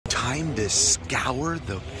time to scour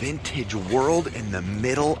the vintage world in the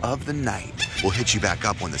middle of the night. We'll hit you back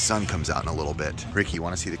up when the sun comes out in a little bit. Ricky, you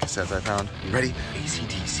want to see the cassettes I found? Ready?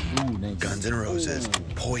 AC/DC, Ooh, nice. Guns N' Roses,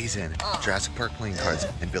 Poison, Jurassic Park playing cards,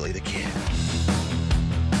 and Billy the Kid.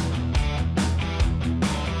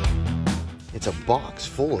 It's a box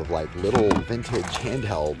full of like little vintage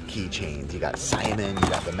handheld keychains. You got Simon, you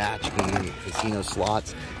got the match game, casino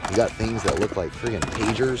slots. You got things that look like friggin'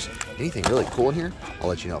 pagers. Anything really cool in here? I'll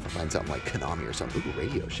let you know if I find something like Konami or something. Ooh,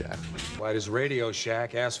 Radio Shack. Why does Radio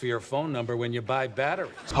Shack ask for your phone number when you buy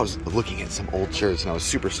batteries? I was looking at some old shirts and I was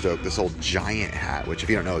super stoked. This old Giant hat, which if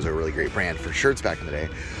you don't know is a really great brand for shirts back in the day.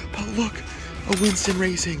 But look, a Winston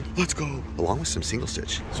Racing, let's go. Along with some single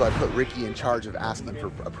stitch. So I put Ricky in charge of asking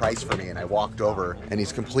for a price for me and I walked over and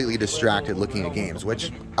he's completely distracted looking at games,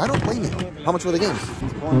 which I don't blame him. How much were the games?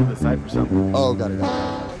 He's pulling to the side for something. Oh, got it.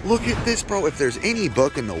 Look at this, bro. If there's any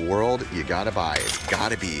book in the world you gotta buy, it's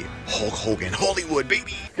gotta be Hulk Hogan, Hollywood,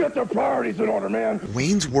 baby. Get the priorities in order, man.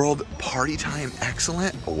 Wayne's World Party Time,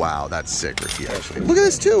 excellent. Wow, that's sick, Ricky, actually. Look at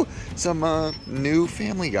this, too. Some new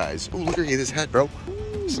Family Guys. Oh, look at this head, bro.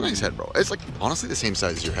 It's a nice head, bro. It's like, honestly, the same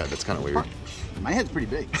size as your head. That's kind of weird. My head's pretty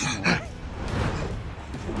big. You know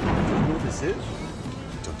what this is?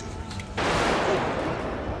 Don't do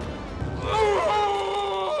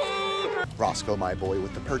it. Roscoe, my boy,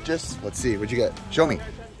 with the purchase. Let's see, what'd you get? Show me.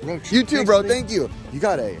 You too, bro, thank you. You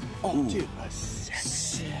got a... Oh, dude, a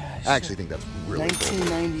sexy. I actually think that's really cool.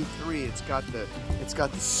 1993. It's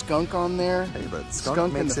got the skunk on there. Hey, but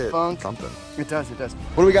skunk makes and the it funk. something. It does.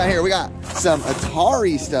 What do we got here? We got some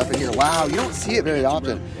Atari stuff in here. Wow, you don't see it very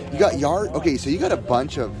often. You got Yard. Okay, so you got a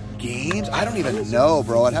bunch of games. I don't even know,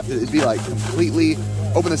 bro. It'd be like completely.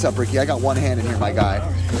 Open this up, Ricky. I got one hand in here, my guy.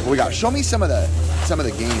 What we got? Show me some of the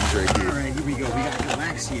games, Ricky. All right, here we go. We got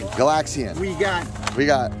Galaxian. We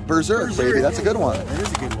got Berserk, baby. That's a good one. That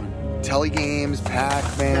is a good one. Telegames,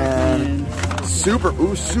 Pac-Man,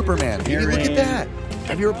 Superman. Baby, look at that.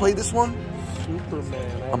 Have you ever played this one?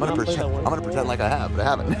 Superman. I'm gonna pretend like I have, but I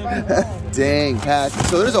haven't. Dang, Pat.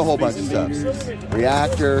 So there's a whole bunch of stuff.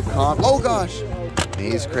 Reactor, oh gosh.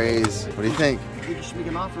 Maze Craze. What do you think? You should make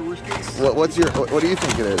an offer, worst case. What do you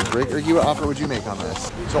think it is, Rick? Ricky, what offer would you make on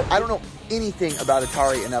this? So I don't know anything about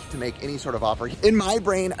Atari enough to make any sort of offer. In my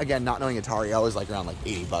brain, again, not knowing Atari, I was like around like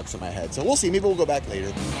 80 bucks in my head. So we'll see, maybe we'll go back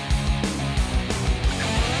later.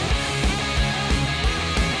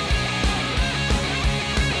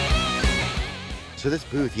 So this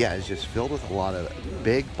booth, yeah, is just filled with a lot of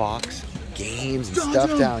big box games and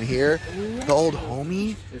stuff down here. The old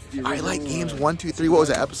homie. I like games 1, 2, 3. What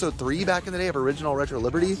was it, episode 3 back in the day of Original Retro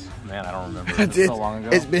Liberty? Man, I don't remember. It's so long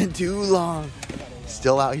ago. It's been too long.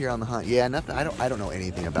 Still out here on the hunt. Yeah, nothing. I don't know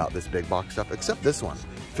anything about this big box stuff except this one,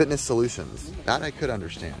 Fitness Solutions. That I could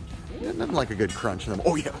understand. Yeah, nothing like a good crunch in them.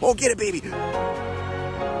 Oh yeah. Oh, get it, baby.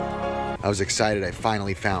 I was excited. I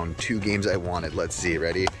finally found 2 games I wanted. Let's see.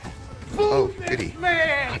 Ready? Oh, goody.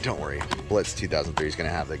 Oh, don't worry. Blitz 2003 is going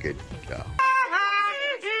to have the good go.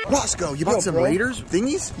 Roscoe, you bought some Raiders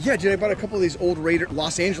thingies? Yeah, dude, I bought a couple of these old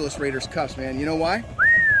Los Angeles Raiders cups, man. You know why?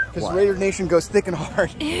 Because Raider Nation goes thick and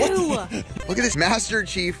hard. Ew. Look at this Master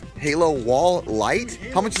Chief Halo Wall Light.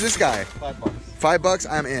 How much is this guy? $5. $5,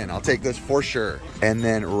 I'm in. I'll take this for sure. And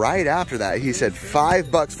then right after that, he said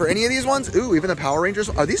 $5 for any of these ones. Ooh, even the Power Rangers.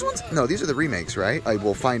 Are these ones? No, these are the remakes, right? I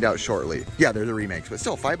will find out shortly. Yeah, they're the remakes, but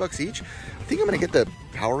still $5 each. I think I'm gonna get the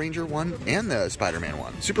Power Ranger one and the Spider-Man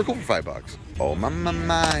one. Super cool for $5. Oh my.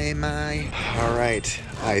 All right,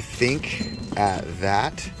 I think at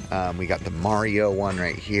that, we got the Mario one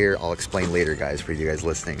right here. I'll explain later, guys, for you guys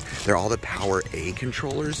listening. They're all the Power A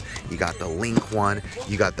controllers. You got the Link one,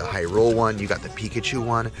 you got the Hyrule one, you got the Pikachu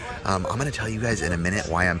one. I'm gonna tell you guys in a minute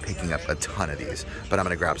why I'm picking up a ton of these, but I'm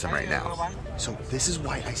gonna grab some right now. So this is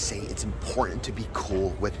why I say it's important to be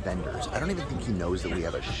cool with vendors. I don't even think he knows that we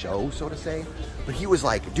have a show, so to say, but he was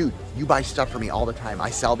like, dude, you buy stuff for me all the time. I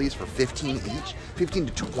sell these for 15 each, 15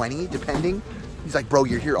 to 20 depending. He's like, bro,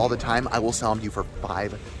 you're here all the time. I will sell them to you for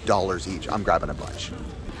 $5 each. I'm grabbing a bunch.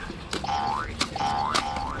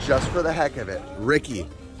 Just for the heck of it. Ricky,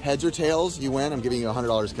 heads or tails, you win. I'm giving you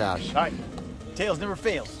 $100 cash. All right. Tails never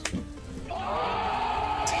fails.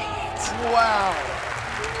 Wow.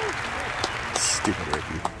 Stupid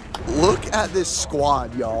Ricky. Look at this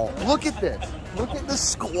squad, y'all. Look at this. Look at the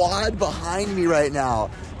squad behind me right now.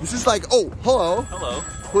 This is like, oh, hello. Hello.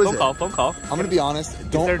 Who is it? Phone call. I'm gonna be honest.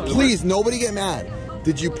 Don't, please, nobody get mad.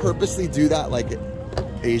 Did you purposely do that like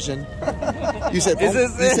Asian? You said, phone,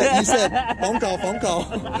 you said phone call.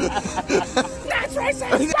 That's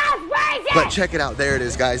racist. But check it out. There it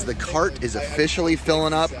is, guys. The cart is officially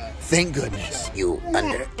filling up. Thank goodness. You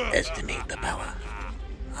underestimate the power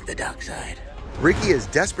on the dark side. Ricky is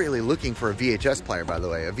desperately looking for a VHS player, by the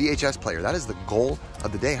way. A VHS player. That is the goal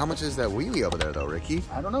of the day. How much is that wheelie over there, though, Ricky?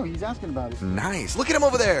 I don't know. He's asking about it. Nice. Look at him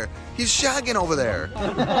over there. He's shagging over there.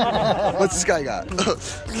 What's this guy got?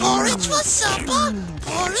 Porridge for supper?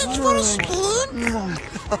 Porridge for a spoon?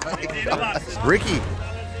 Oh my gosh. Ricky,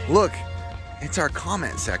 look. It's our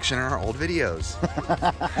comment section in our old videos.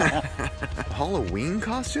 Halloween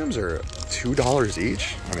costumes are $2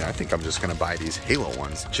 each. I mean, I think I'm just gonna buy these Halo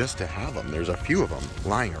ones just to have them. There's a few of them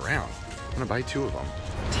lying around. I'm gonna buy 2 of them.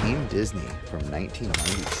 Team Disney from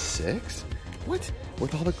 1996? What?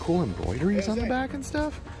 With all the cool embroideries on the back and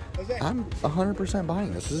stuff? I'm 100%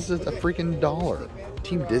 buying this. This is a freaking $1.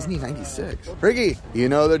 Team Disney 96. Ricky, you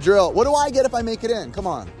know the drill. What do I get if I make it in? Come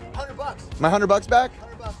on. $100. My $100 back?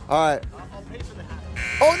 $100. All right.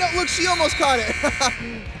 Oh no, look, she almost caught it.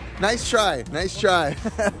 Nice try, nice try.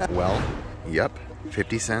 Well, yep,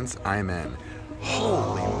 50 cents, I'm in.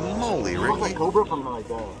 Holy moly, Ricky.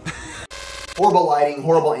 Horrible lighting,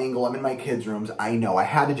 horrible angle, I'm in my kids' rooms, I know, I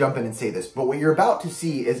had to jump in and say this, but what you're about to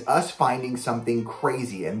see is us finding something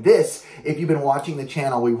crazy. And this, if you've been watching the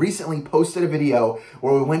channel, we recently posted a video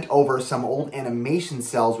where we went over some old animation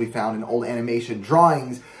cells we found in old animation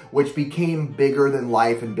drawings, which became bigger than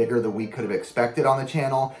life and bigger than we could have expected on the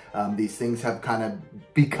channel. These things have kind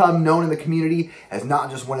of become known in the community as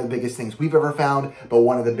not just one of the biggest things we've ever found, but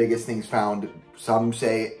one of the biggest things found, some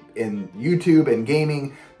say, in YouTube and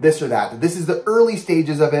gaming, this or that. This is the early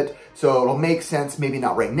stages of it, so it'll make sense, maybe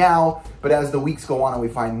not right now, but as the weeks go on and we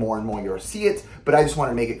find more and more, you'll see it. But I just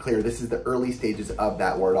want to make it clear, this is the early stages of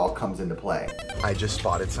that where it all comes into play. I just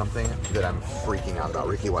spotted something that I'm freaking out about.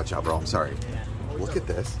 Ricky, watch out, bro, I'm sorry. Look at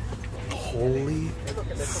this. Holy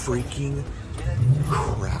freaking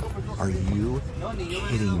crap. Are you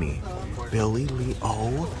kidding me? Billy Lee,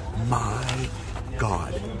 oh my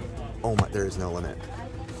God. Oh my, there is no limit.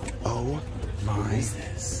 Oh my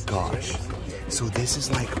gosh. So this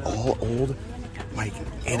is like all old, like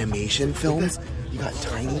animation films. You got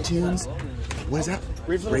Tiny Toons. What is that?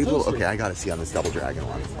 Brave. Okay, I gotta see on this Double Dragon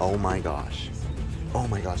one. Oh my gosh. Oh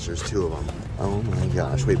my gosh, there's 2 of them. Oh my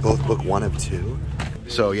gosh. Wait, both book 1 of 2?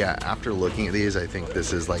 So yeah, after looking at these, I think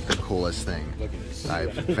this is like the coolest thing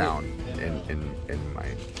I've found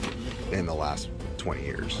in the last 20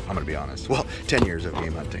 years. I'm gonna be honest. Well, 10 years of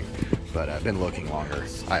game hunting, but I've been looking longer.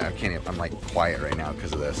 I can't even, I'm like quiet right now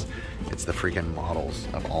because of this. It's the freaking models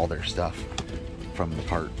of all their stuff from the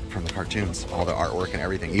cartoons, all the artwork and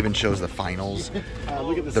everything. Even shows the finals,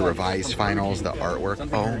 the revised finals, the artwork.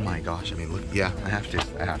 Oh my gosh! I mean, look. Yeah, I have to.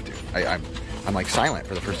 I'm like silent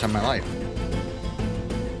for the first time in my life.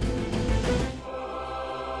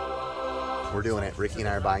 We're doing it. Ricky and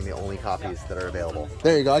I are buying the only copies that are available.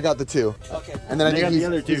 There you go. I got the 2. Okay. And then I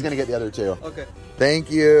think he's gonna get the other 2. Okay.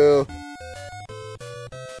 Thank you.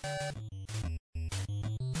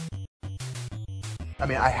 I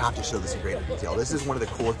mean, I have to show this in greater detail. This is one of the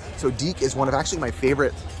coolest. So Deke is one of actually my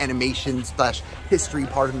favorite animation / history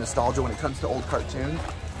part of nostalgia when it comes to old cartoons.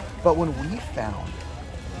 But when we found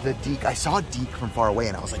the Deke, I saw Deke from far away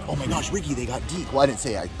and I was like, oh my gosh, Ricky, they got Deke. Well, I didn't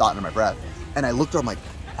say it, I thought under my breath. And I looked over, I'm like,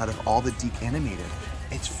 out of all the Deke animated,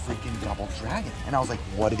 it's freaking Double Dragon. And I was like,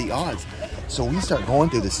 what are the odds? So we start going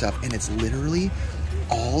through this stuff and it's literally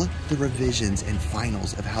all the revisions and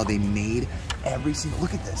finals of how they made every single,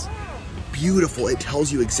 look at this. Beautiful. It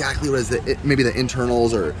tells you exactly what is maybe the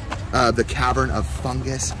internals or the cavern of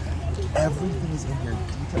fungus. Everything is in here.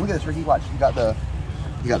 Look at this, Ricky. Watch. You got the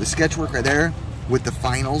sketch work right there with the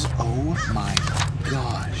finals. Oh my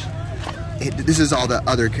gosh. This is all the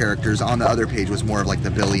other characters. On the other page was more of like the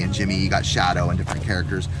Billy and Jimmy. You got Shadow and different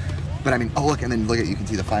characters. But I mean, oh look, and then look at, you can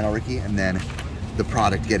see the final, Ricky, and then the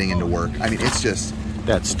product getting into work. I mean, it's just,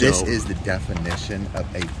 this is the definition of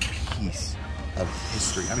a piece of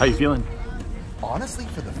history. I mean, how you feeling? Honestly,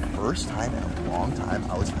 for the first time in a long time,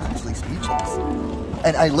 I was actually speechless.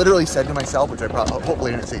 And I literally said to myself, which I hopefully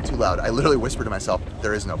didn't say too loud, I literally whispered to myself,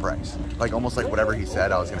 there is no price. Like almost like whatever he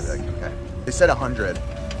said, I was gonna be like, okay. They said 100,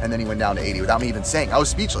 and then he went down to 80 without me even saying. I was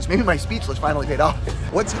speechless. Maybe my speechless finally paid off.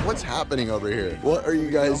 What's happening over here? What are you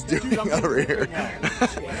guys doing over here?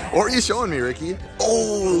 What are you showing me, Ricky?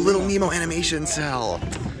 Oh, little Nemo animation cell.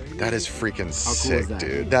 That is freaking sick,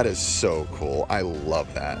 dude. That is so cool. I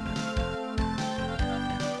love that.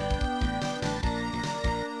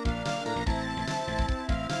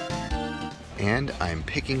 And I'm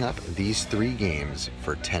picking up these 3 games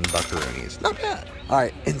for 10 buckaroonies. Not bad. All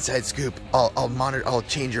right, inside scoop. I'll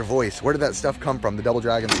change your voice. Where did that stuff come from? The Double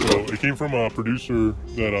Dragon scoop? So it came from a producer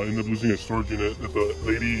that ended up losing his storage unit. The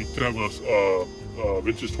lady did have a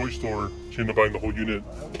vintage toy store. She ended up buying the whole unit,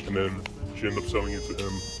 and then she ended up selling it to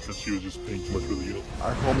him because she was just paying too much for the deal.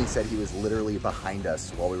 Our homie said he was literally behind us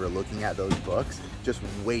while we were looking at those books, just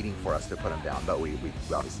waiting for us to put them down, but we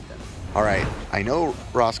obviously didn't. All right, I know,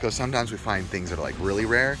 Roscoe, sometimes we find things that are like really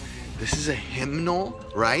rare. This is a hymnal,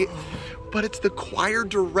 right? But it's the choir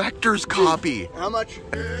director's copy. How much?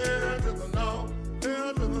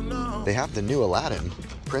 They have the new Aladdin.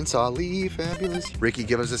 Prince Ali, fabulous. Ricky,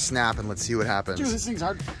 give us a snap and let's see what happens. Dude, this thing's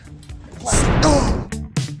hard. Oh!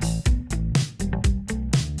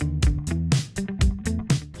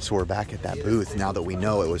 So we're back at that booth now that we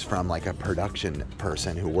know it was from like a production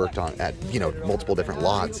person who worked on at, you know, multiple different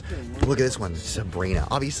lots. Look at this one, Sabrina.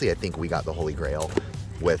 Obviously, I think we got the Holy Grail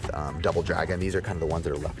with Double Dragon. These are kind of the ones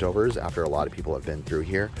that are leftovers after a lot of people have been through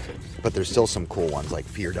here. But there's still some cool ones like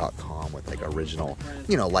Fear.com with like original,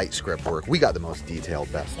 you know, light script work. We got the most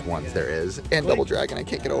detailed, best ones there is. And Double Dragon, I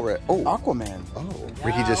can't get over it. Oh, Aquaman. Oh,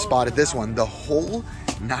 Ricky just spotted this one. The whole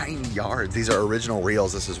 9 yards. These are original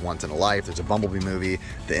reels. This is Once in a Life. There's a Bumblebee movie,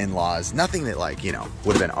 The In-Laws. Nothing that like, you know,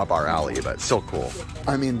 would have been up our alley, but still cool.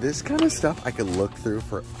 I mean, this kind of stuff I could look through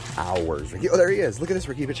for hours. Ricky, oh, there he is. Look at this,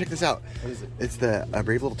 Ricky, but check this out. What is it? It's the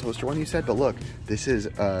Brave Little Toaster one you said, but look, this is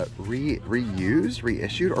reused,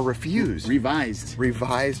 reissued, or refused? Revised.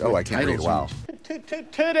 Revised. Oh, I can't read. Wow.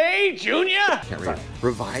 Today, Junior. Can't read.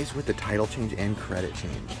 Revised with the title change and credit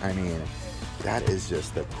change. I mean, that is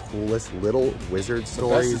just the coolest little wizard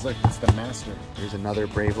story. This is like, it's the master. There's another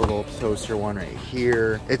Brave Little Toaster one right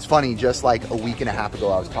here. It's funny, just like a week and a half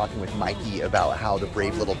ago, I was talking with Mikey about how the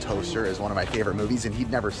Brave Little Toaster is one of my favorite movies, and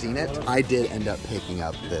he'd never seen it. I did end up picking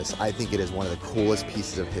up this. I think it is one of the coolest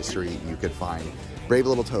pieces of history you could find. Brave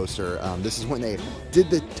Little Toaster. This is when they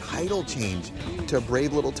did the title change to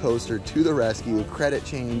Brave Little Toaster to the Rescue, credit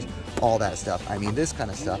change, all that stuff. I mean, this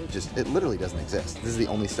kind of stuff just, it literally doesn't exist. This is the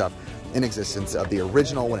only stuff in existence of the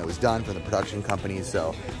original when it was done from the production company.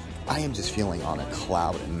 So I am just feeling on a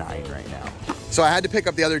cloud 9 right now. So I had to pick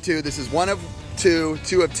up the other two. This is one of two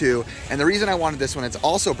of two. And the reason I wanted this one, it's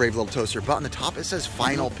also Brave Little Toaster, but on the top it says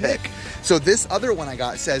final pick. So this other one I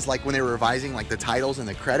got says like when they were revising like the titles and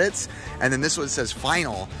the credits, and then this one says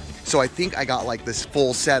final. So I think I got like this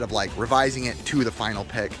full set of like revising it to the final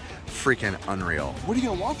pick. Freaking unreal. What are you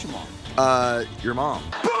gonna watch them on? Your mom.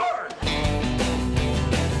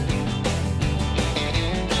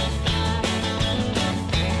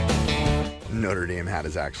 Notre Dame hat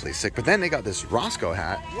is actually sick, but then they got this Roscoe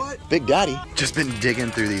hat. What? Big Daddy. Just been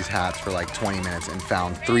digging through these hats for like 20 minutes and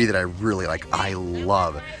found 3 that I really like. I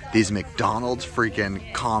love these McDonald's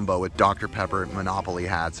freaking combo with Dr. Pepper Monopoly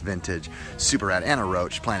hats, vintage, super rad, and a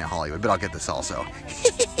Roach, Planet Hollywood, but I'll get this also.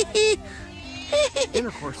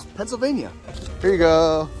 Intercourse, Pennsylvania. Here you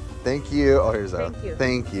go. Thank you. Oh, here's a. Thank you.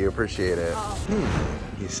 Thank you. Appreciate it.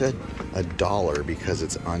 He said $1 because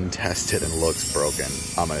it's untested and looks broken.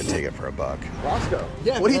 I'm gonna take it for $1. Roscoe.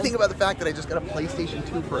 Yeah. What do you think about the fact that I just got a PlayStation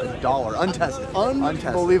 2 for $1, untested?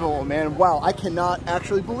 Unbelievable, man. Wow, I cannot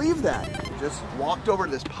actually believe that. Just walked over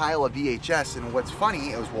to this pile of VHS, and what's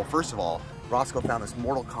funny, it was, well, first of all, Roscoe found this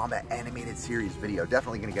Mortal Kombat animated series video.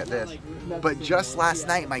 Definitely gonna get this. But just last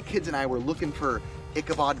night, my kids and I were looking for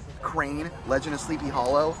Ichabod Crane, Legend of Sleepy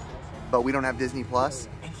Hollow, but we don't have Disney Plus.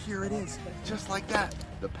 And here it is, just like that.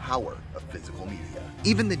 The power of physical media.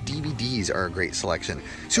 Even the DVDs are a great selection.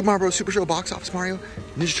 Super Mario Bros. Super Show, Box Office Mario,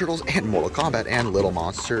 Ninja Turtles, and Mortal Kombat, and Little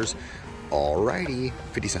Monsters. Alrighty,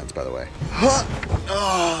 50 cents by the way.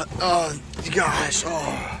 Gosh.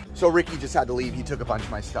 So Ricky just had to leave. He took a bunch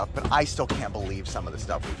of my stuff, but I still can't believe some of the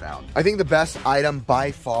stuff we found. I think the best item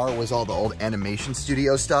by far was all the old animation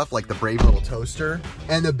studio stuff, like the Brave Little Toaster.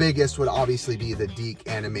 And the biggest would obviously be the Deke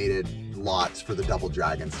animated lots for the Double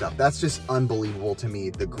Dragon stuff. That's just unbelievable to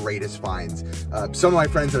me, the greatest finds. Some of my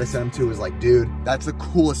friends that I sent them to was like, dude, that's the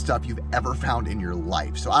coolest stuff you've ever found in your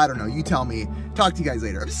life. So I don't know, you tell me. Talk to you guys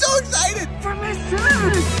later. I'm so excited for my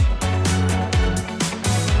son.